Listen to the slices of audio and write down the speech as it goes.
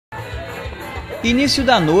Início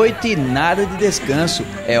da noite e nada de descanso.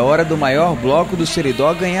 É hora do maior bloco do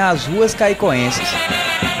Seridó ganhar as ruas caicoenses.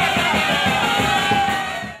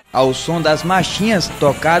 Ao som das marchinhas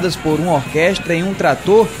tocadas por uma orquestra em um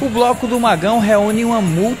trator, o bloco do Magão reúne uma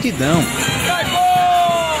multidão.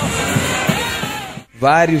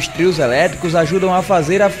 Vários trios elétricos ajudam a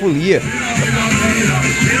fazer a folia.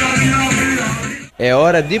 É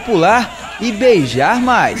hora de pular e beijar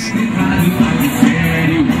mais.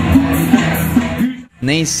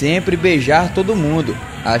 Nem sempre beijar todo mundo.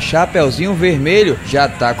 A Chapeuzinho Vermelho já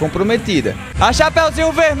tá comprometida. A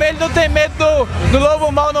Chapeuzinho Vermelho não tem medo do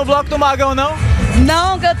lobo mau no bloco do Magão, não?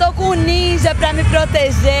 Não, que eu tô com o ninja pra me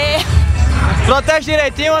proteger. Protege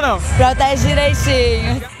direitinho ou não? Protege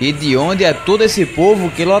direitinho. E de onde é todo esse povo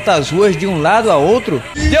que lota as ruas de um lado a outro?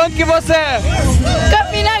 De onde que você é?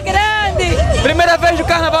 Campina Grande. Primeira vez no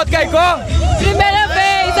Carnaval de Caicó? Primeira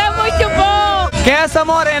vez, é muito bom. Quem é essa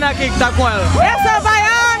morena aqui que tá com ela? Essa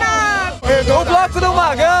baiana. O bloco do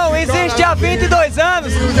Magão existe há 22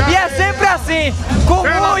 anos e é sempre assim, com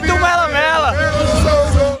muito mela-mela.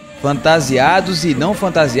 Fantasiados e não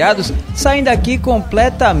fantasiados saem daqui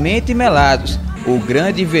completamente melados. O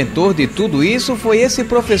grande inventor de tudo isso foi esse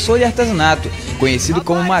professor de artesanato, conhecido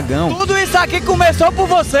como Magão. Tudo isso aqui começou por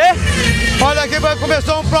você? Olha aqui,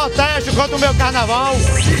 começou um protesto contra o meu carnaval,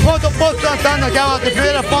 contra o Poço Santana, que é a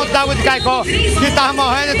primeira fonte d'água de Caicó, que estava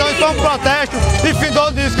morrendo, então isso foi um protesto e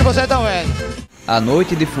findou nisso que vocês estão vendo. A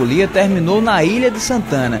noite de folia terminou na Ilha de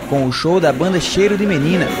Santana, com o show da banda Cheiro de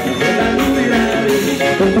Menina.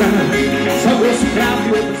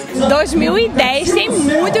 2010 tem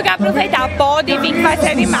muito que aproveitar, pode vir que vai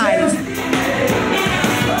ser demais.